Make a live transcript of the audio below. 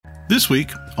This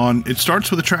week on It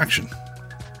Starts With Attraction.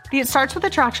 The It Starts With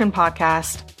Attraction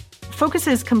podcast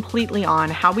focuses completely on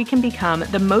how we can become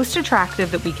the most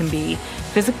attractive that we can be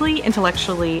physically,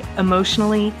 intellectually,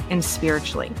 emotionally, and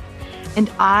spiritually. And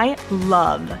I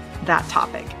love that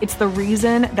topic. It's the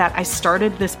reason that I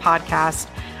started this podcast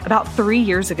about 3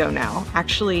 years ago now.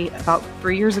 Actually, about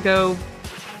 3 years ago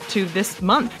to this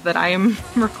month that I am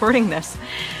recording this.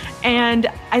 And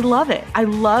I love it. I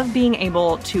love being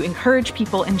able to encourage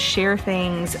people and share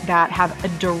things that have a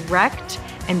direct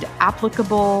and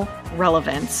applicable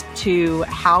relevance to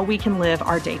how we can live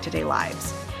our day-to-day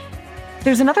lives.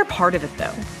 There's another part of it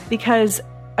though, because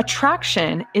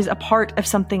attraction is a part of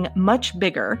something much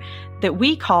bigger that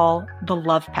we call the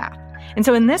love path. And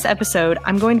so in this episode,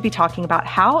 I'm going to be talking about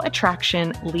how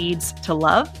attraction leads to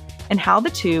love and how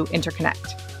the two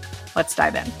interconnect. Let's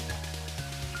dive in.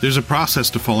 There's a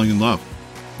process to falling in love,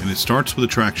 and it starts with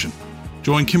attraction.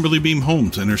 Join Kimberly Beam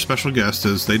Holmes and her special guest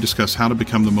as they discuss how to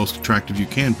become the most attractive you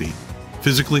can be,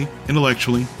 physically,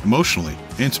 intellectually, emotionally,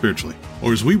 and spiritually.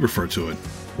 Or as we refer to it,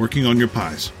 working on your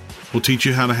pies. We'll teach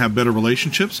you how to have better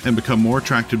relationships and become more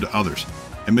attractive to others,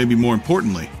 and maybe more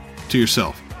importantly, to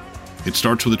yourself. It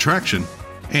starts with attraction,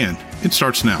 and it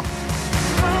starts now.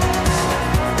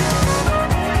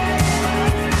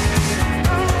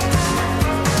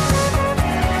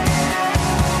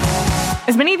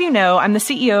 As many of you know, I'm the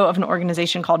CEO of an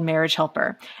organization called Marriage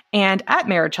Helper. And at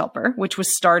Marriage Helper, which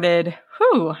was started,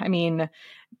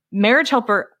 Marriage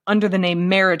Helper under the name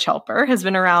Marriage Helper has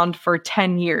been around for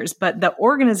 10 years. But the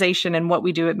organization and what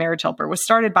we do at Marriage Helper was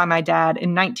started by my dad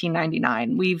in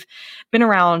 1999. We've been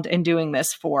around and doing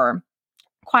this for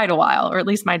quite a while, or at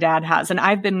least my dad has. And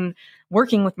I've been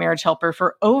working with Marriage Helper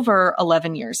for over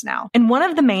 11 years now. And one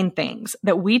of the main things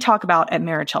that we talk about at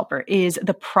Marriage Helper is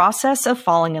the process of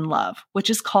falling in love, which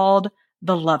is called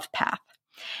the love path.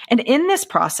 And in this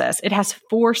process, it has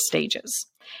 4 stages.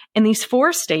 And these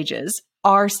 4 stages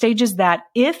are stages that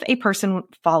if a person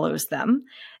follows them,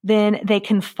 then they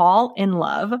can fall in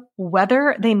love,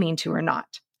 whether they mean to or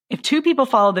not. If 2 people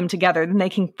follow them together, then they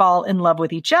can fall in love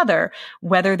with each other,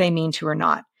 whether they mean to or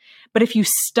not. But if you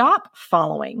stop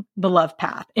following the love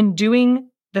path and doing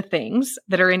the things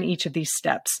that are in each of these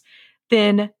steps,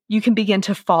 then you can begin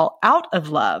to fall out of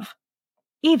love,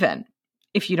 even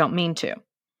if you don't mean to.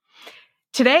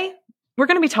 Today, we're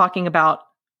going to be talking about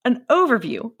an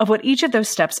overview of what each of those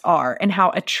steps are and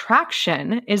how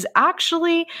attraction is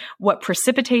actually what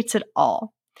precipitates it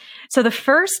all. So the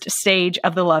first stage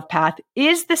of the love path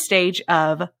is the stage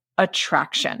of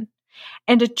attraction.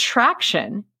 And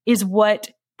attraction is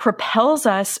what propels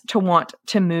us to want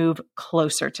to move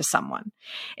closer to someone.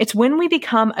 It's when we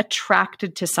become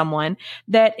attracted to someone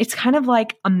that it's kind of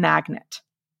like a magnet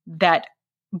that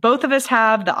both of us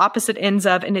have the opposite ends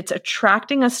of, and it's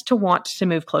attracting us to want to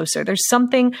move closer. There's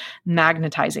something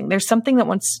magnetizing. There's something that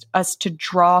wants us to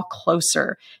draw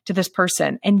closer to this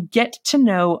person and get to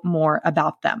know more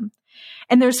about them.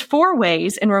 And there's 4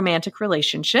 ways in romantic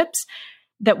relationships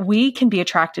that we can be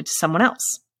attracted to someone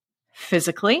else.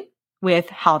 Physically, with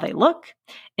how they look,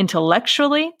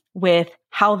 intellectually, with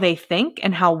how they think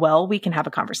and how well we can have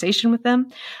a conversation with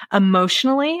them,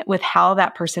 emotionally, with how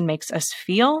that person makes us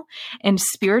feel, and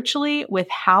spiritually, with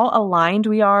how aligned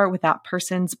we are with that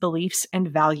person's beliefs and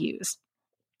values.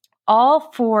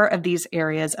 All 4 of these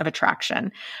areas of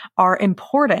attraction are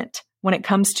important when it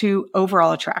comes to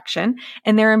overall attraction,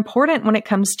 and they're important when it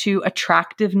comes to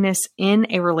attractiveness in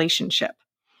a relationship.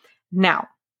 Now,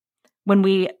 when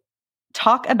we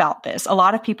talk about this, a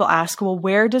lot of people ask, well,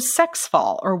 where does sex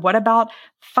fall? Or what about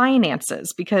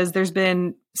finances? Because there's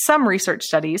been some research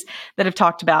studies that have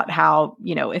talked about how,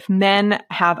 if men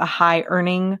have a high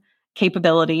earning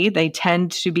capability, they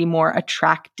tend to be more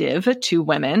attractive to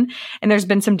women. And there's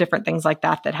been some different things like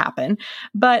that happen.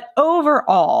 But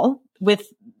overall,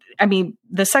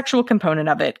 the sexual component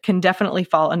of it can definitely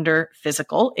fall under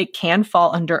physical. It can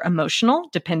fall under emotional,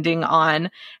 depending on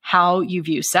how you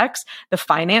view sex. The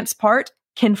finance part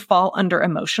can fall under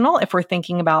emotional if we're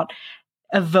thinking about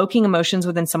evoking emotions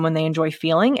within someone they enjoy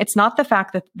feeling. It's not the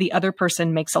fact that the other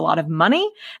person makes a lot of money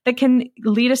that can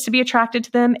lead us to be attracted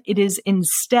to them. It is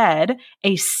instead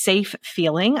a safe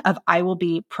feeling of I will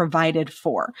be provided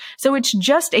for. So it's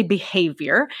just a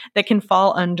behavior that can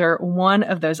fall under one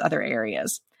of those other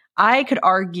areas. I could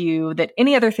argue that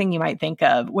any other thing you might think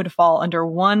of would fall under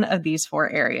one of these 4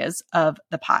 areas of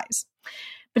the pies.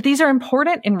 But these are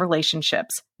important in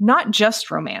relationships, not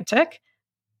just romantic,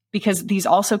 because these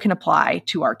also can apply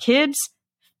to our kids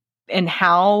and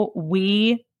how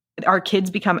our kids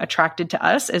become attracted to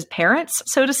us as parents,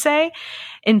 so to say,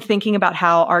 in thinking about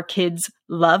how our kids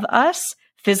love us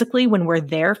physically when we're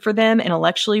there for them,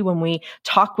 intellectually when we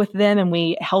talk with them and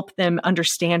we help them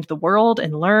understand the world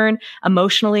and learn,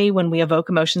 emotionally when we evoke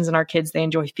emotions in our kids they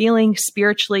enjoy feeling,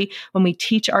 spiritually when we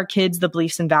teach our kids the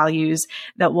beliefs and values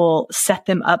that will set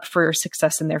them up for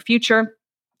success in their future.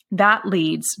 That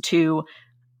leads to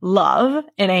love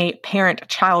in a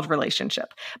parent-child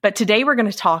relationship. But today we're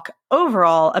going to talk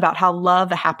overall about how love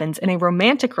happens in a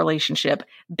romantic relationship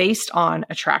based on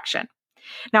attraction.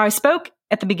 Now, I spoke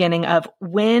at the beginning of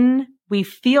when we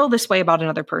feel this way about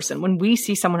another person, when we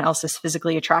see someone else as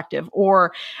physically attractive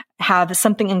or have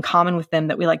something in common with them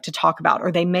that we like to talk about,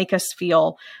 or they make us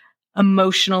feel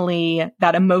emotionally,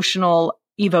 that emotional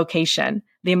evocation,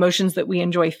 the emotions that we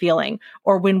enjoy feeling,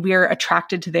 or when we're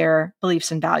attracted to their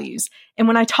beliefs and values. And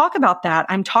when I talk about that,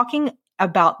 I'm talking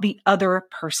about the other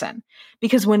person,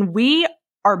 because when we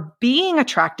are being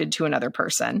attracted to another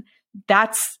person,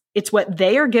 it's what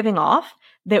they are giving off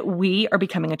that we are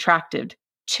becoming attracted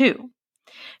to.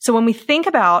 So when we think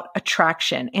about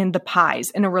attraction and the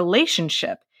pies in a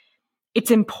relationship,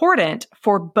 it's important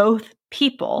for both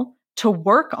people to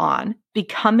work on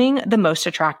becoming the most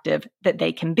attractive that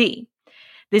they can be.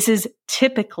 This is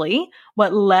typically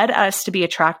what led us to be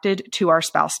attracted to our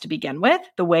spouse to begin with,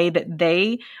 the way that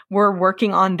they were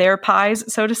working on their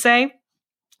pies, so to say.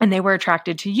 And they were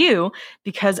attracted to you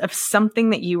because of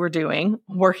something that you were doing,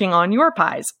 working on your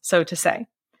pies, so to say.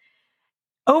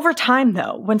 Over time,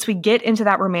 though, once we get into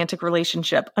that romantic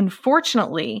relationship,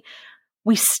 unfortunately,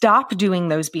 we stop doing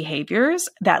those behaviors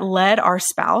that led our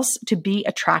spouse to be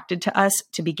attracted to us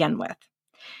to begin with.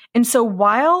 And so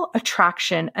while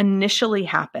attraction initially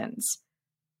happens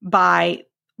by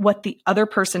what the other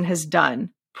person has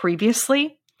done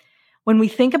previously, when we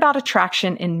think about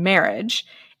attraction in marriage,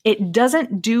 it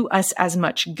doesn't do us as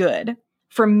much good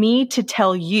for me to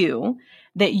tell you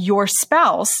that your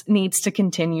spouse needs to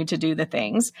continue to do the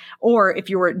things. Or if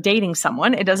you were dating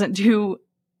someone, it doesn't do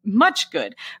much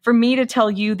good for me to tell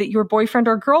you that your boyfriend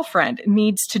or girlfriend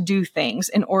needs to do things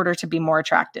in order to be more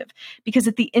attractive. Because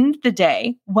at the end of the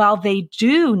day, while they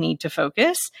do need to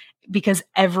focus, because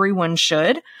everyone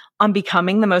should, on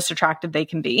becoming the most attractive they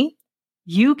can be,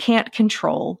 you can't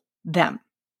control them.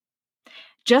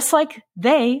 Just like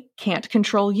they can't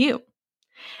control you.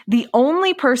 The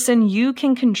only person you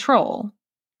can control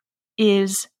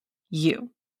is you.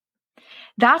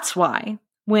 That's why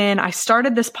when I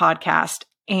started this podcast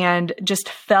and just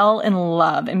fell in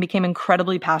love and became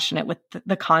incredibly passionate with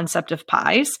the concept of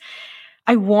pies,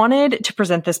 I wanted to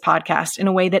present this podcast in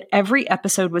a way that every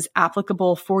episode was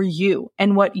applicable for you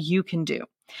and what you can do.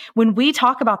 When we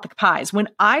talk about the pies, when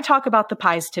I talk about the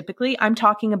pies, typically I'm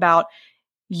talking about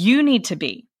you need to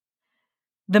be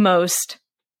the most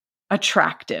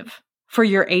attractive for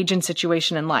your age and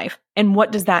situation in life. And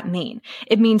what does that mean?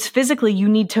 It means physically you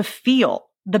need to feel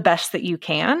the best that you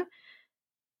can,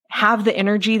 have the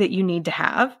energy that you need to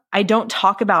have. I don't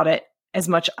talk about it as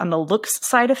much on the looks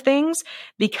side of things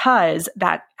because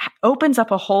that opens up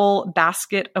a whole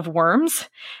basket of worms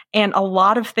and a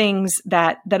lot of things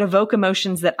that evoke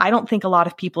emotions that I don't think a lot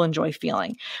of people enjoy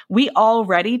feeling. We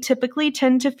already typically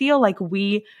tend to feel like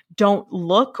we don't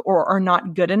look or are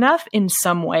not good enough in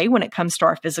some way when it comes to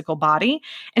our physical body.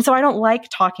 And so I don't like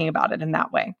talking about it in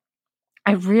that way.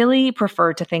 I really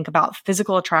prefer to think about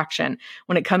physical attraction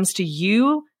when it comes to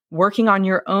you working on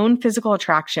your own physical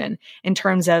attraction in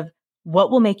terms of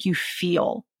what will make you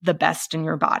feel the best in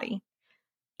your body.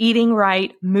 Eating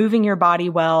right, moving your body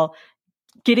well,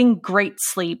 getting great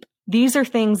sleep. These are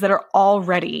things that are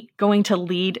already going to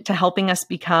lead to helping us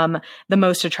become the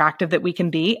most attractive that we can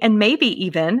be, and maybe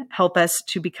even help us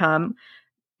to become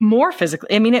more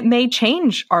physically. I mean, it may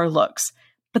change our looks,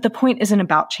 but the point isn't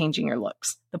about changing your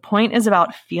looks. The point is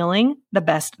about feeling the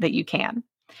best that you can.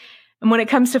 And when it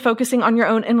comes to focusing on your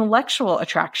own intellectual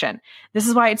attraction, this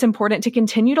is why it's important to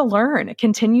continue to learn,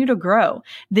 continue to grow.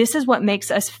 This is what makes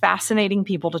us fascinating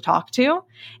people to talk to.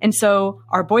 And so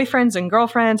our boyfriends and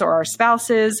girlfriends or our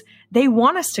spouses, they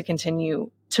want us to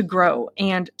continue to grow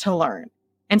and to learn.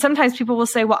 And sometimes people will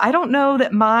say, well, I don't know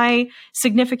that my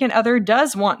significant other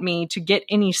does want me to get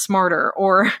any smarter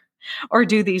or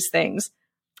do these things.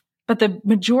 But the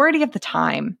majority of the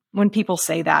time when people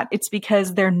say that, it's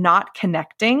because they're not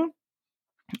connecting.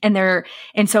 And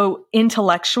so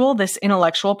this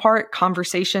intellectual part,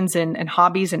 conversations and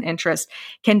hobbies and interests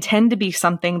can tend to be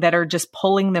something that are just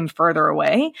pulling them further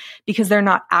away because they're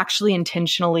not actually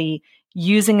intentionally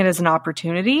using it as an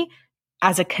opportunity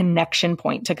as a connection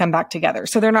point to come back together.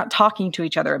 So they're not talking to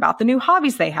each other about the new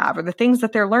hobbies they have or the things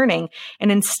that they're learning.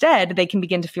 And instead they can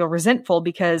begin to feel resentful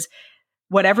because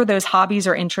whatever those hobbies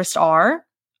or interests are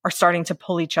starting to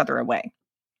pull each other away.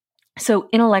 So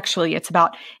intellectually, it's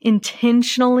about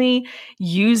intentionally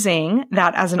using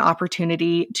that as an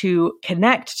opportunity to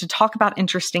connect, to talk about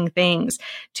interesting things,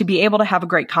 to be able to have a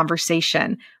great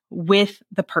conversation with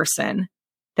the person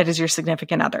that is your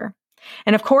significant other.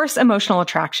 And of course, emotional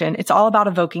attraction, it's all about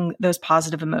evoking those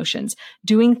positive emotions,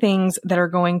 doing things that are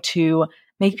going to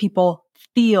make people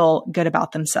feel good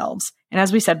about themselves. And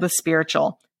as we said with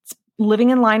spiritual,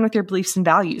 living in line with your beliefs and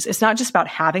values. It's not just about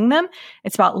having them.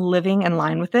 It's about living in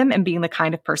line with them and being the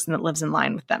kind of person that lives in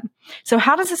line with them. So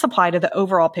how does this apply to the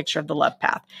overall picture of the love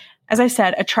path? As I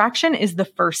said, attraction is the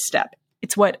first step.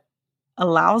 It's what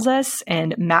allows us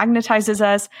and magnetizes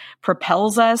us,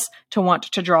 propels us to want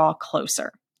to draw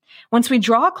closer. Once we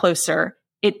draw closer,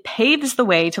 it paves the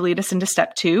way to lead us into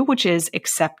step 2, which is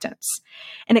acceptance.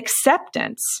 And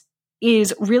acceptance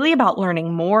is really about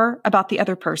learning more about the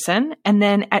other person. And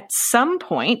then at some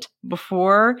point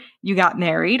before you got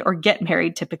married or get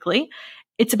married, typically,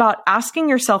 it's about asking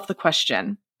yourself the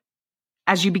question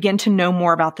as you begin to know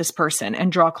more about this person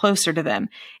and draw closer to them.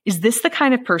 Is this the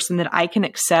kind of person that I can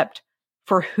accept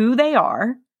for who they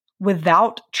are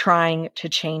without trying to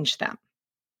change them?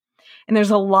 And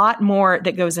there's a lot more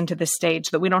that goes into this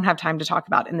stage that we don't have time to talk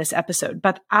about in this episode.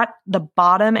 But at the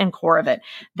bottom and core of it,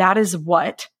 that is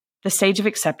what the stage of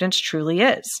acceptance truly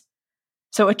is.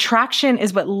 So attraction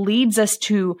is what leads us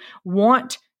to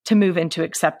want to move into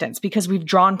acceptance because we've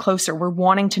drawn closer. We're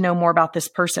wanting to know more about this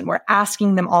person. We're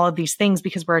asking them all of these things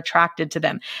because we're attracted to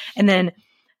them. And then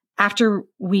after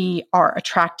we are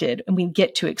attracted and we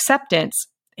get to acceptance,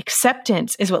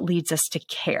 acceptance is what leads us to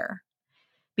care.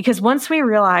 Because once we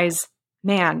realize,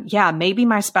 man, yeah, maybe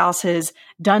my spouse has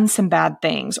done some bad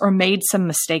things or made some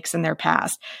mistakes in their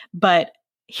past, but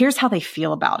here's how they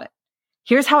feel about it.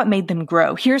 Here's how it made them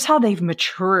grow. Here's how they've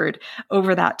matured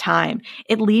over that time.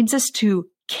 It leads us to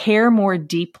care more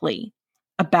deeply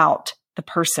about the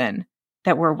person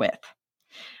that we're with,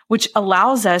 which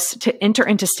allows us to enter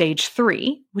into stage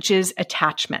 3, which is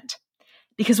attachment.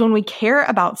 Because when we care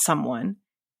about someone,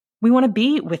 we want to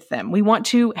be with them. We want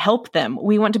to help them.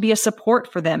 We want to be a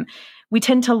support for them. We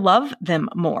tend to love them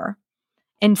more.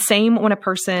 And same when a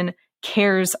person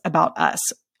cares about us,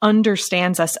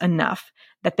 understands us enough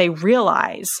that they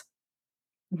realize,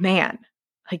 man,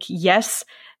 like, yes,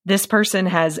 this person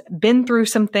has been through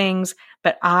some things,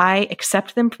 but I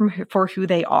accept them for who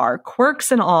they are,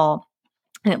 quirks and all,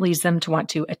 and it leads them to want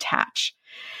to attach.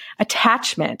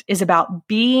 Attachment is about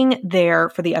being there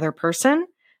for the other person,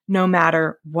 no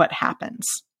matter what happens.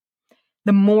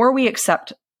 The more we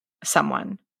accept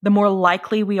someone, the more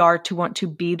likely we are to want to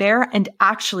be there and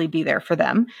actually be there for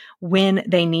them when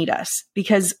they need us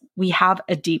because we have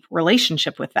a deep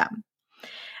relationship with them.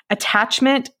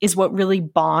 Attachment is what really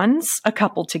bonds a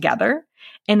couple together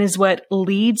and is what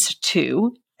leads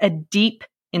to a deep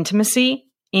intimacy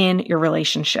in your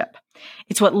relationship.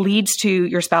 It's what leads to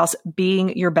your spouse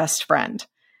being your best friend.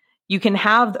 You can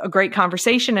have a great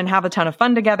conversation and have a ton of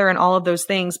fun together and all of those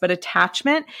things, but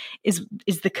attachment is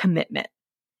the commitment.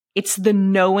 It's the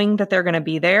knowing that they're going to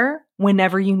be there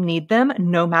whenever you need them,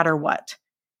 no matter what.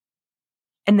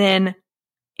 And then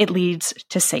it leads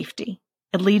to safety.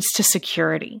 It leads to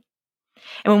security.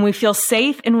 And when we feel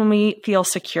safe and when we feel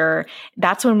secure,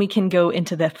 that's when we can go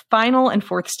into the final and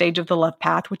 4th stage of the love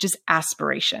path, which is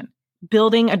aspiration,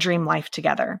 building a dream life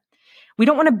together. We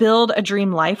don't want to build a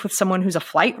dream life with someone who's a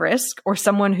flight risk or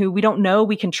someone who we don't know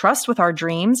we can trust with our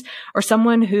dreams or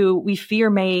someone who we fear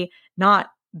may not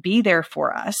be there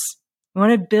for us. We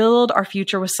want to build our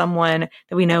future with someone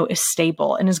that we know is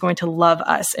stable and is going to love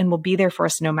us and will be there for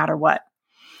us no matter what.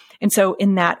 And so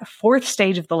in that 4th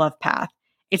stage of the love path,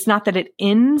 it's not that it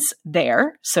ends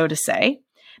there, so to say,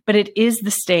 but it is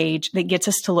the stage that gets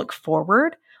us to look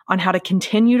forward on how to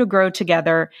continue to grow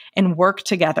together and work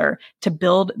together to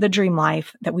build the dream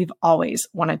life that we've always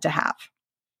wanted to have.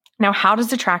 Now, how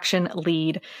does attraction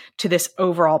lead to this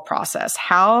overall process?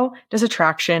 How does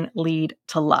attraction lead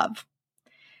to love?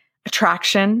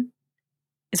 Attraction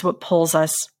is what pulls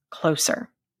us closer.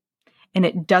 And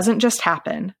it doesn't just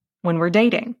happen when we're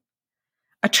dating.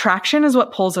 Attraction is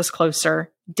what pulls us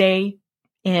closer day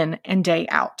in and day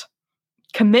out.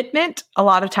 Commitment, a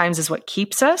lot of times, is what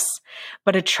keeps us,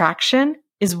 but attraction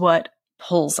is what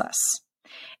pulls us.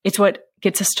 It's what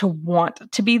gets us to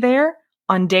want to be there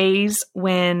on days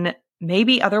when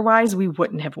maybe otherwise we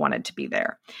wouldn't have wanted to be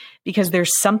there because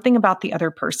there's something about the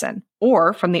other person,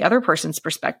 or from the other person's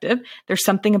perspective, there's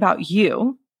something about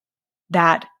you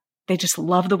that they just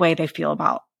love the way they feel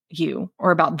about you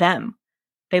or about them.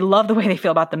 They love the way they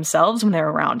feel about themselves when they're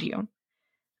around you.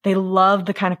 They love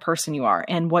the kind of person you are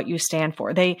and what you stand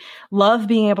for. They love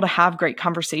being able to have great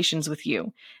conversations with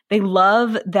you. They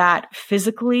love that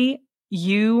physically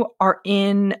you are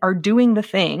doing the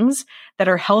things that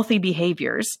are healthy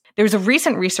behaviors. There's a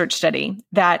recent research study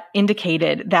that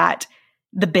indicated that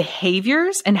the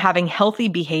behaviors and having healthy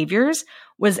behaviors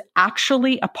was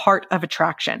actually a part of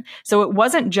attraction. So it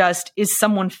wasn't just, is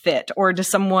someone fit or does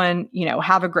someone,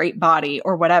 have a great body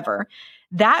or whatever.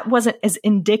 That wasn't as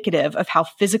indicative of how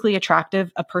physically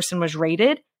attractive a person was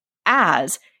rated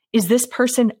as, is this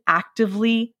person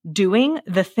actively doing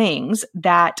the things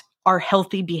that are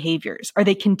healthy behaviors? Are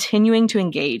they continuing to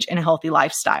engage in a healthy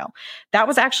lifestyle? That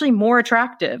was actually more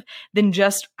attractive than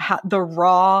just the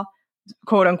raw,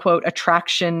 quote unquote,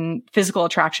 physical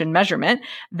attraction measurement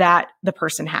that the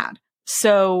person had.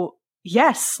 So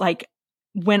yes, like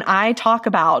when I talk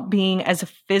about being as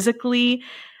physically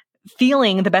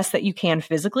feeling the best that you can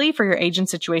physically for your age and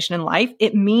situation in life,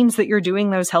 it means that you're doing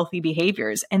those healthy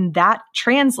behaviors. And that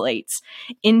translates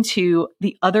into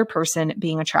the other person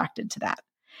being attracted to that.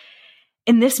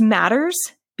 And this matters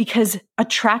because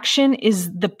attraction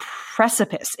is the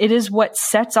precipice. It is what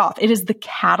sets off. It is the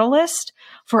catalyst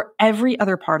for every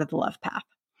other part of the love path.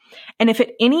 And if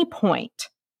at any point,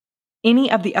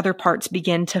 any of the other parts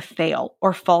begin to fail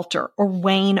or falter or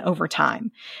wane over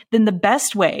time, then the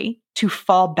best way to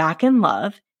fall back in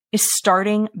love is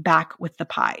starting back with the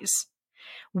pies.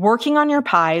 Working on your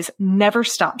pies never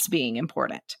stops being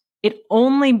important. It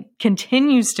only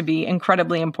continues to be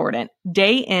incredibly important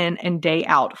day in and day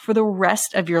out for the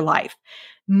rest of your life,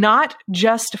 not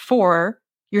just for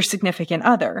your significant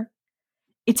other.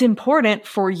 It's important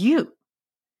for you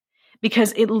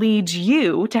because it leads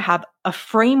you to have a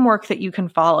framework that you can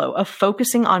follow of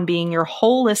focusing on being your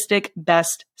holistic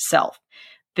best self,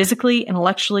 physically,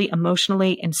 intellectually,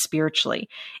 emotionally, and spiritually.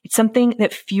 It's something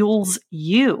that fuels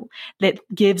you, that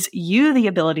gives you the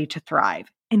ability to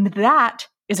thrive. And that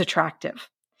is attractive.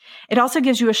 It also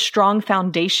gives you a strong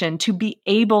foundation to be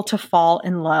able to fall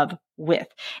in love with.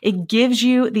 It gives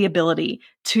you the ability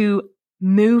to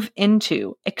move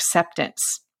into acceptance,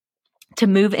 to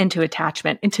move into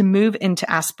attachment, and to move into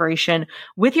aspiration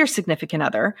with your significant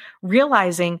other,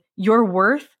 realizing your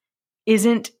worth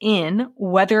isn't in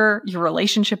whether your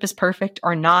relationship is perfect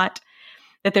or not,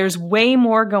 that there's way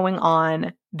more going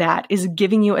on that is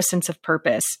giving you a sense of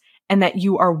purpose and that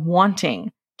you are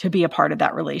wanting to be a part of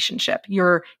that relationship.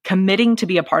 You're committing to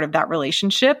be a part of that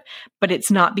relationship, but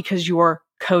it's not because you're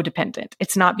codependent.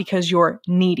 It's not because you're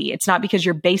needy. It's not because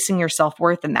you're basing your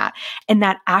self-worth in that. And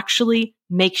that actually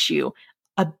makes you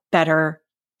a better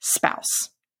spouse.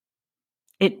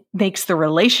 It makes the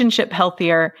relationship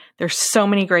healthier. There's so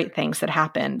many great things that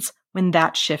happens when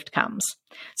that shift comes.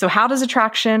 So how does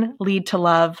attraction lead to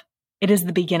love? It is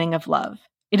the beginning of love.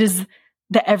 It is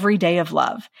the everyday of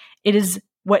love. It is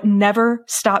what never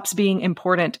stops being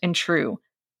important and true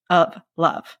of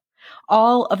love.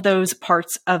 All of those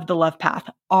parts of the love path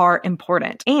are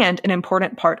important and an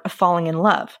important part of falling in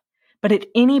love. But at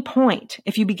any point,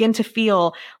 if you begin to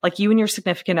feel like you and your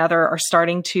significant other are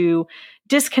starting to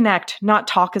disconnect, not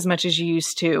talk as much as you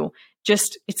used to,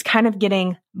 it's kind of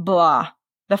getting blah,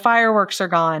 the fireworks are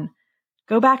gone,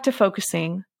 go back to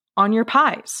focusing on your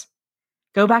pies.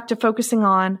 Go back to focusing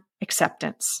on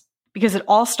acceptance. Because it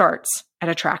all starts at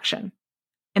attraction,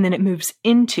 and then it moves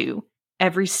into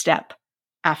every step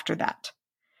after that.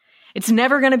 It's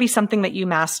never going to be something that you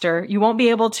master. You won't be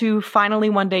able to finally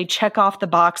one day check off the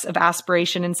box of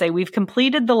aspiration and say, we've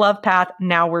completed the love path,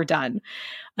 now we're done,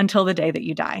 until the day that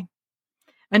you die.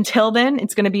 Until then,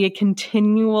 it's going to be a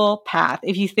continual path.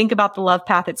 If you think about the love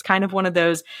path, it's kind of one of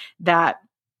those that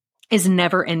is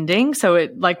never ending. So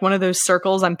it like one of those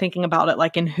circles, I'm thinking about it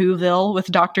like in Whoville with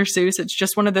Dr. Seuss. It's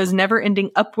just one of those never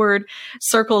ending upward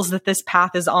circles that this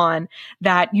path is on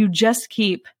that you just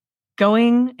keep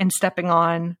going and stepping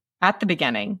on at the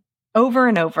beginning over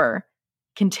and over,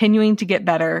 continuing to get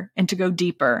better and to go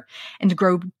deeper and to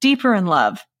grow deeper in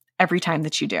love every time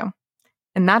that you do.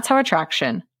 And that's how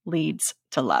attraction leads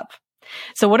to love.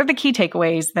 So what are the key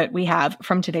takeaways that we have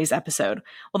from today's episode?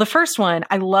 Well, the first one,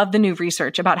 I love the new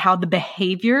research about how the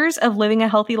behaviors of living a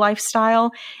healthy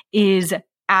lifestyle is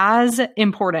as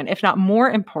important, if not more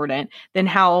important, than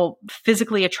how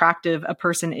physically attractive a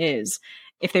person is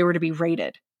if they were to be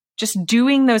rated. Just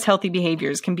doing those healthy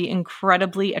behaviors can be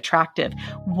incredibly attractive.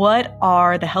 What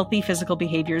are the healthy physical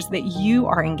behaviors that you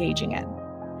are engaging in?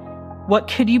 What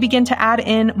could you begin to add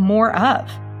in more of?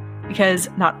 Because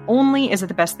not only is it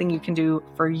the best thing you can do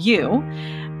for you,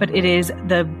 but it is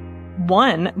the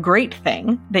one great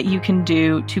thing that you can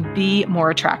do to be more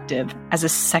attractive as a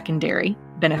secondary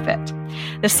benefit.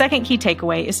 The second key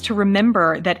takeaway is to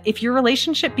remember that if your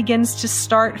relationship begins to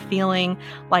start feeling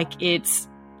like it's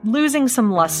losing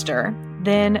some luster,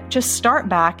 then just start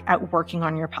back at working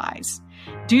on your pies.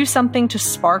 Do something to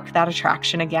spark that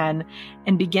attraction again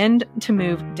and begin to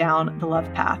move down the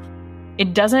love path.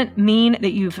 It doesn't mean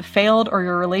that you've failed or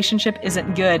your relationship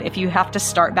isn't good if you have to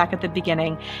start back at the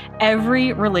beginning.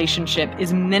 Every relationship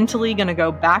is mentally going to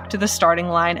go back to the starting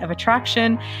line of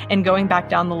attraction and going back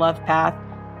down the love path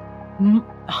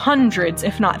hundreds,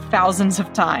 if not thousands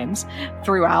of times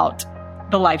throughout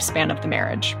the lifespan of the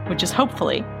marriage, which is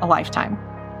hopefully a lifetime.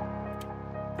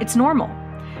 It's normal.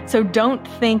 So don't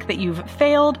think that you've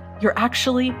failed. You're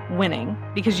actually winning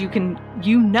because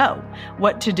you know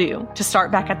what to do to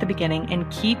start back at the beginning and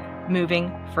keep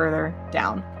moving further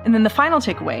down. And then the final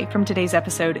takeaway from today's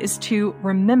episode is to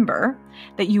remember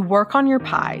that you work on your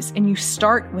pies and you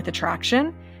start with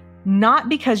attraction, not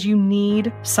because you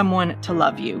need someone to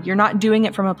love you. You're not doing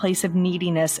it from a place of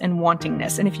neediness and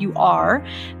wantingness. And if you are,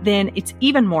 then it's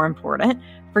even more important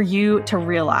for you to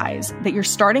realize that you're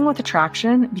starting with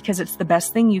attraction because it's the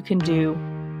best thing you can do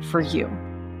for you.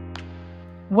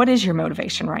 What is your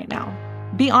motivation right now?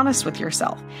 Be honest with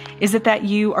yourself. Is it that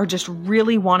you are just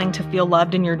really wanting to feel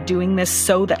loved and you're doing this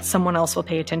so that someone else will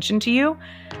pay attention to you?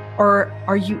 Or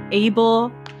are you able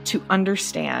to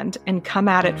understand and come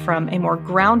at it from a more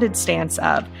grounded stance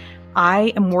of,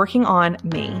 I am working on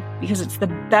me because it's the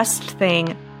best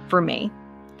thing for me.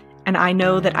 And I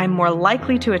know that I'm more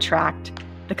likely to attract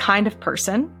the kind of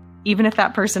person, even if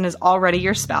that person is already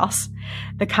your spouse,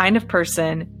 the kind of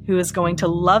person who is going to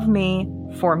love me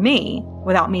for me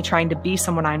without me trying to be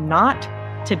someone I'm not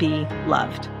to be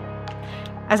loved.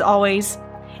 As always,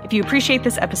 if you appreciate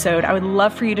this episode, I would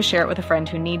love for you to share it with a friend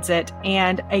who needs it.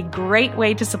 And a great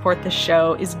way to support this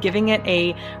show is giving it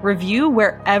a review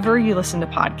wherever you listen to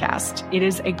podcasts. It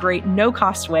is a great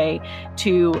no-cost way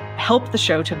to help the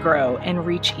show to grow and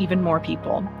reach even more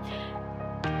people.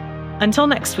 Until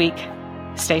next week,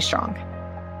 stay strong.